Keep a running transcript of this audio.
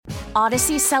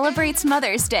Odyssey celebrates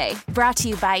Mother's Day, brought to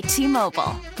you by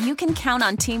T-Mobile. You can count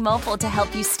on T-Mobile to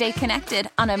help you stay connected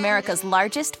on America's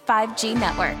largest 5G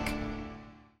network.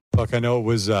 Look, I know it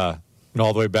was all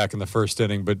the way back in the first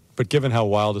inning, but given how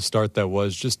wild a start that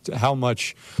was, just how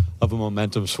much of a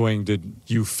momentum swing did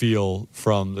you feel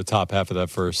from the top half of that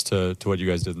first to what you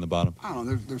guys did in the bottom? I don't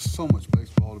know. There's so much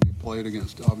baseball to be played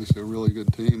against, obviously, a really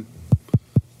good team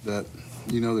that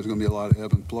there's going to be a lot of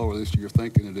ebb and flow, or at least you're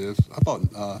thinking it is. I thought,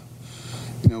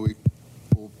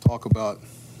 we'll talk about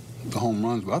the home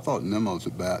runs, but I thought Nemo's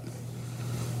at bat.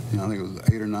 I think it was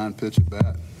 8 or 9 pitch at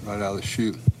bat right out of the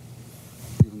chute.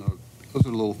 Even though those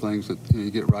are the little things that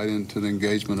you get right into the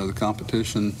engagement of the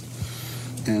competition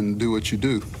and do what you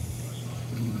do.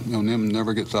 Nem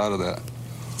never gets out of that.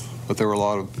 But there were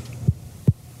I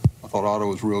thought Otto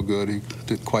was real good. He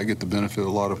didn't quite get the benefit of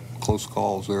a lot of close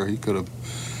calls there. He could have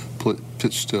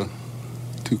pitched 2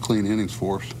 clean innings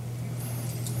for us.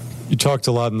 You talked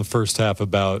a lot in the first half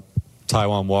about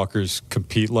Taijuan Walker's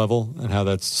compete level and how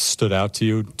that stood out to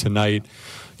you tonight.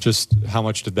 Just how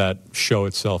much did that show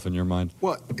itself in your mind?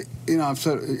 Well, I've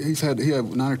said he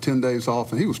had 9 or 10 days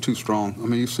off, and he was too strong. I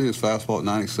mean, you see his fastball at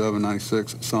 97,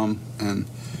 96, some, and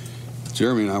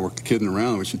Jeremy and I were kidding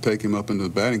around. We should take him up into the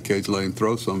batting cage, let him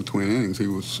throw some between innings. He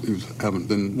was having.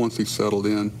 Then once he settled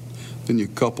in, then you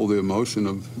couple the emotion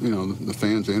of the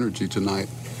fans' energy tonight.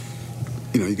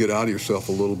 You get out of yourself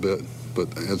a little bit.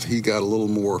 But as he got a little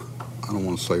more, I don't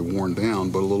want to say worn down,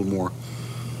 but a little more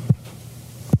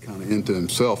kind of into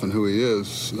himself and who he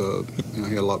is, he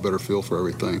had a lot better feel for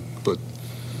everything. But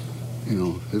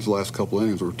his last couple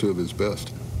innings were 2 of his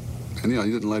best, and he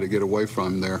didn't let it get away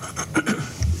from him there.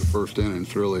 The first inning,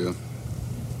 it's really a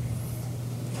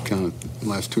kind of the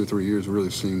last 2 or 3 years, we've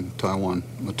really seen Taijuan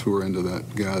mature into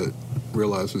that guy that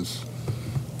realizes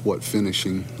what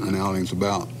finishing an outing's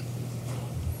about.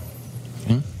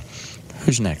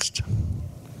 Who's next?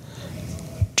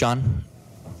 John?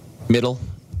 Middle?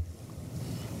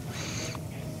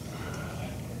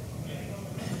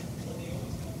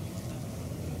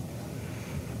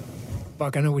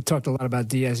 Buck, I know we talked a lot about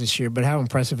Diaz this year, but how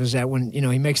impressive is that when,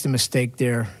 he makes the mistake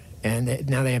there and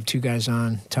now they have 2 guys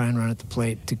on, tying run at the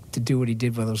plate to do what he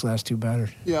did by those last 2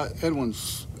 batters? Yeah,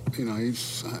 Edwin's, I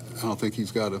don't think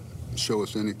he's got to show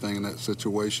us anything in that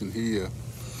situation.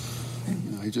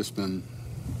 He's just been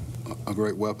a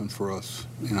great weapon for us,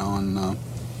 and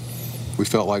we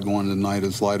felt like going tonight,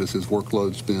 as light as his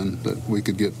workload's been, that we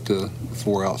could get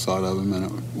 4 outside of him, and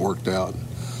it worked out.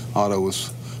 Otto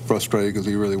was frustrated because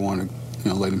he really wanted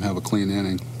to, let him have a clean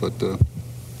inning, but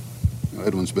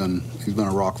Edwin's been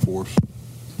a rock for us.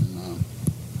 And,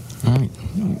 All right.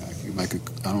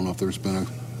 I don't know if there's been a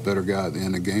better guy at the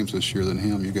end of games this year than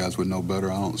him. You guys would know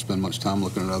better. I don't spend much time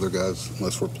looking at other guys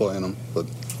unless we're playing them, but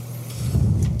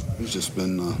he's just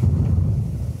been,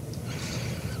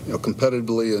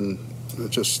 competitively and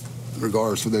just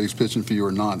regardless of that he's pitching for you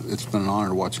or not, it's been an honor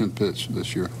to watch him pitch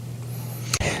this year.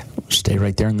 Stay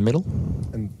right there in the middle.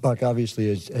 And Buck,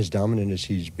 obviously, as dominant as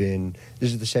he's been,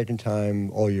 this is the second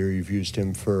time all year you've used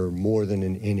him for more than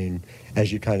an inning.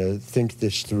 As you kind of think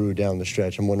this through down the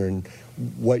stretch, I'm wondering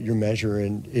what your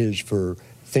measuring is for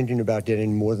thinking about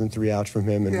getting more than 3 outs from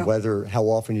him, and how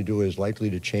often you do it is likely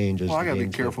to change. I got to be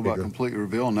careful about completely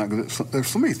revealing that, because there's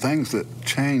so many things that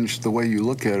change the way you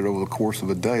look at it over the course of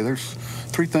a day. There's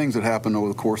 3 things that happened over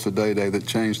the course of a day that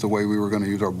changed the way we were going to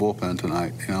use our bullpen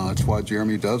tonight. That's why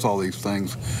Jeremy does all these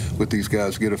things with these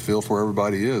guys, get a feel for where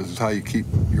everybody is. It's how you keep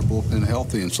your bullpen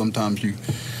healthy, and sometimes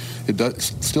it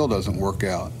still doesn't work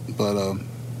out. But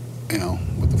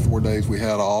with the 4 days we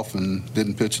had off and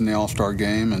didn't pitch in the All-Star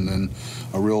game, and then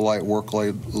a real light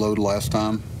workload last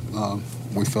time,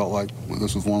 we felt like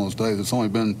this was one of those days. It's only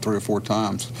been 3 or 4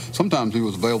 times. Sometimes he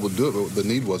was available to do it, but the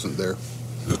need wasn't there.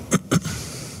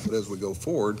 But as we go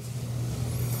forward,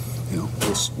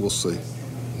 we'll see.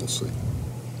 We'll see.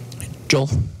 Joel?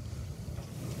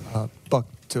 Buck,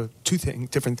 to 2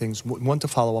 different things. One, to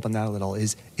follow up on that a little,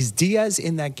 is Diaz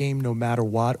in that game no matter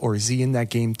what, or is he in that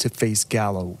game to face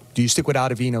Gallo? Do you stick with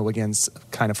Ottavino against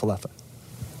kind of Falefa?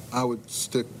 I would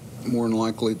stick more than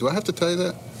likely. Do I have to tell you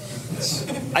that?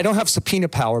 I don't have subpoena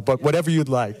power, but whatever you'd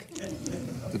like.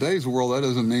 Today's world, that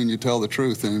doesn't mean you tell the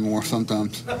truth anymore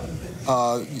sometimes.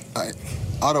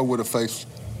 Otto would have faced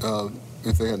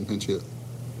if they hadn't pinch hit.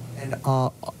 And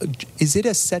is it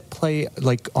a set play,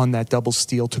 like on that double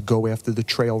steal, to go after the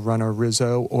trail runner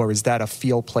Rizzo, or is that a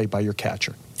field play by your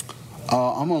catcher?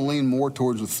 I'm going to lean more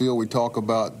towards the field. We talk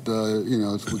about,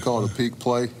 we call it a peak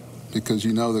play, because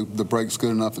the break's good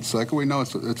enough at second. We know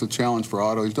it's a challenge for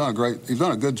Otto. He's done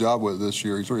a good job with it this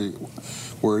year. He's really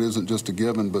where it isn't just a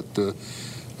given, but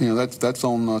that's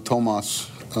on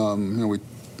Tomas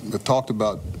We've talked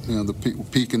about the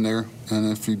peak in there,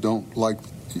 and if you don't like,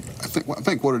 I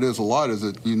think what it is a lot is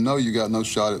that you got no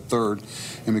shot at third,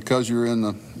 and because you're in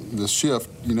the shift,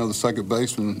 the second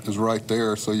baseman is right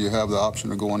there, so you have the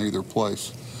option of going either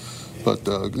place. But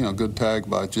good tag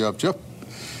by Jeff. Jeff,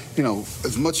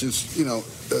 as much as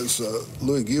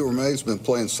Louis Guillorme's been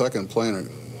playing second, playing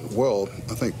it well,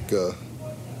 I think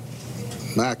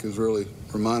Mac has really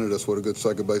reminded us what a good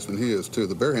second baseman he is too.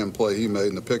 The barehand play he made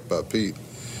and the pick by Pete,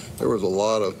 there was a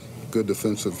lot of good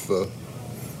defensive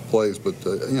plays, but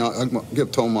I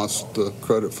give Tomas the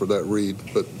credit for that read,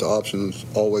 but the option is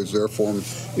always there for him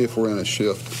if we're in a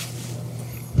shift.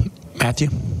 Matthew?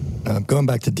 Going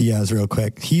back to Diaz real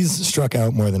quick, he's struck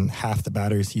out more than half the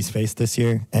batters he's faced this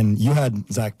year, and you had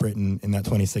Zach Britton in that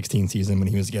 2016 season when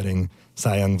he was getting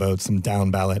Cy Young votes, some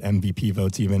down ballot MVP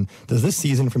votes even. Does this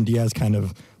season from Diaz kind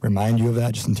of remind you of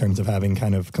that, just in terms of having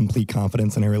kind of complete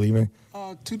confidence in a reliever?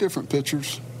 Two different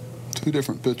pitchers,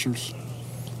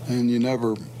 and you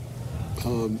never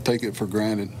take it for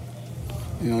granted.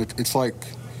 It's like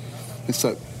it's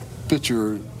that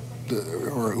pitcher,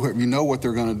 or whoever, what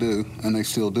they're going to do, and they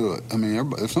still do it. I mean,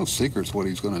 there's no secrets what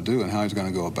he's going to do and how he's going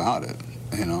to go about it.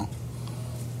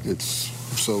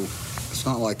 It's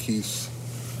not like he's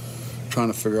trying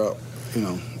to figure out,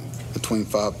 between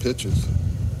 5 pitches.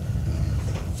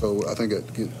 So I think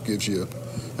it gives you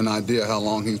an idea how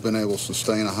long he's been able to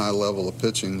sustain a high level of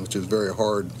pitching, which is very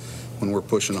hard when we're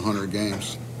pushing 100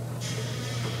 games.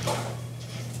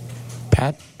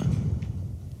 Pat?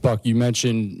 Buck, you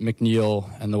mentioned McNeil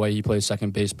and the way he plays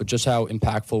second base, but just how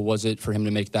impactful was it for him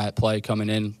to make that play coming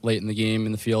in late in the game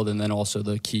in the field, and then also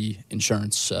the key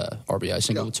insurance RBI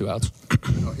single with 2 outs?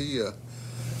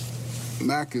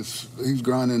 Mac he's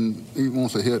grinding. He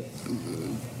wants to hit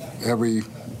every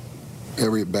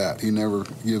at bat. He never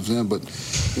gives in, but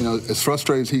as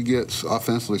frustrated as he gets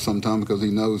offensively sometimes because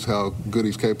he knows how good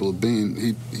he's capable of being,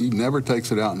 he never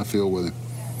takes it out in the field with him.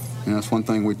 And that's one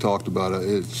thing we talked about.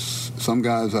 It's some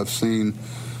guys I've seen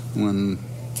when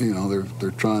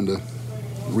they're trying to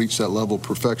reach that level of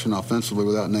perfection offensively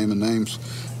without naming names,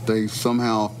 they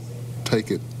somehow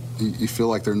take it. You feel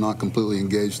like they're not completely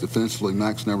engaged defensively.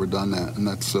 Mac's never done that, and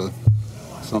that's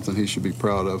something he should be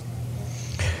proud of.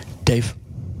 Dave?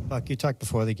 Buck, you talked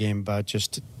before the game about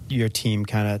just your team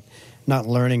kind of not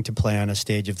learning to play on a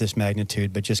stage of this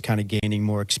magnitude, but just kind of gaining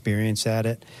more experience at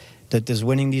it. Does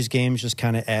winning these games just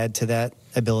kind of add to that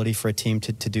ability for a team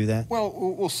to do that? Well,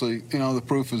 we'll see. The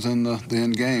proof is in the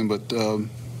end game, but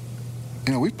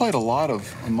we've played a lot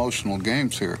of emotional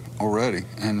games here already,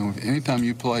 and anytime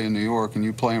you play in New York and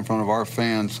you play in front of our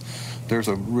fans, there's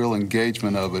a real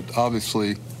engagement of it.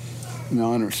 Obviously, I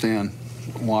understand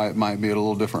why it might be at a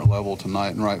little different level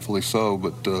tonight, and rightfully so,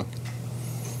 but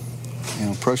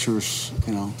pressure's,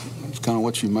 it's kind of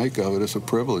what you make of it. It's a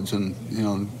privilege, and,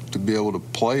 to be able to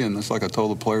play in this, like I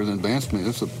told the players in advance,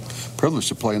 it's a privilege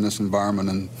to play in this environment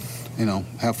and,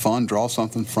 have fun, draw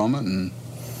something from it, and,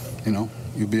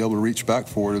 you'll be able to reach back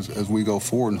for it as we go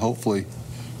forward and hopefully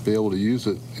be able to use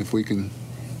it if we can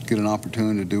get an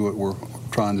opportunity to do what we're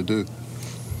trying to do.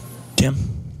 Tim?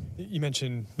 You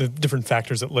mentioned the different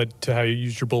factors that led to how you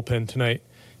used your bullpen tonight.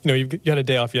 You had a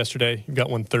day off yesterday. You've got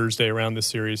one Thursday around this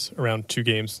series, around 2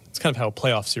 games. It's kind of how a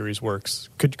playoff series works.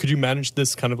 Could you manage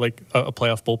this kind of like a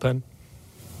playoff bullpen?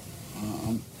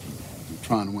 I'm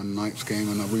trying to win tonight's game,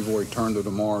 and we've already turned to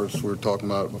tomorrow's. We were talking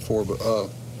about it before, but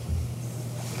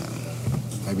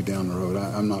maybe down the road.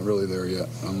 I'm not really there yet.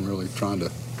 I'm really trying to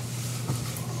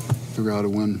figure out how to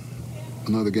win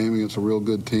another game against a real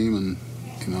good team, and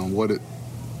what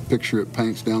picture it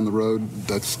paints down the road.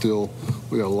 That's still,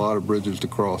 we got a lot of bridges to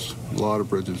cross. All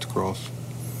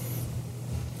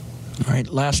right,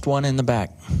 last one in the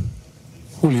back.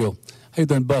 Julio. How you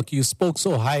doing, Buck? You spoke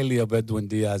so highly of Edwin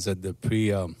Diaz at the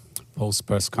post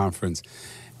press conference.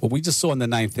 What we just saw in the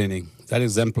 9th inning, that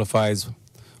exemplifies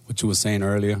what you were saying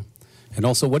earlier. And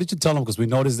also, what did you tell him? Because we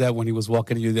noticed that when he was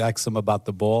walking, you asked him about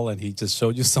the ball, and he just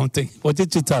showed you something. What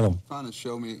did you tell him? Trying to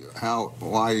show me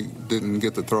why he didn't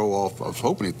get the throw off. I was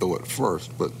hoping he'd throw it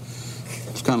first, but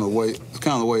it's kind of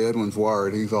the way Edwin's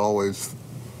wired. He's always,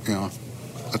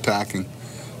 attacking,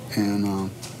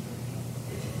 and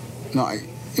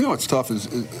what's tough is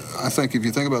I think if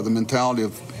you think about the mentality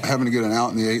of having to get an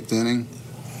out in the 8th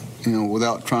inning,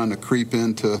 without trying to creep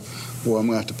into, well, I'm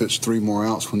going to have to pitch 3 more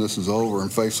outs when this is over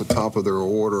and face the top of their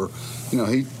order.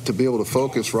 To be able to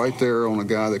focus right there on a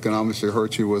guy that can obviously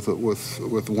hurt you with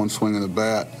one swing of the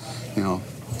bat,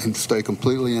 and stay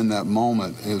completely in that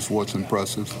moment is what's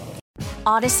impressive.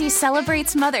 Odyssey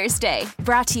celebrates Mother's Day,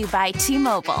 brought to you by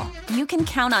T-Mobile. You can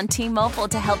count on T-Mobile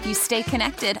to help you stay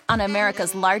connected on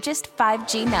America's largest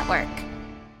 5G network.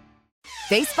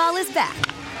 Baseball is back,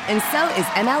 and so is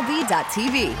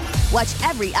MLB.tv. Watch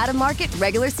every out-of-market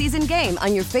regular season game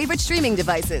on your favorite streaming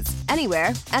devices,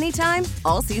 anywhere, anytime,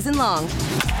 all season long.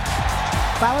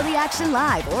 Follow the action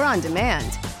live or on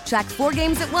demand. Track 4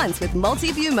 games at once with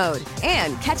multi-view mode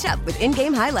and catch up with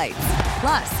in-game highlights.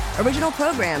 Plus, original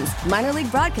programs, minor league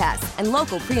broadcasts, and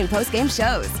local pre- and post-game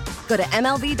shows. Go to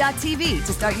MLB.tv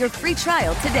to start your free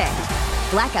trial today.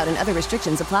 Blackout and other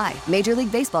restrictions apply. Major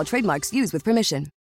League Baseball trademarks used with permission.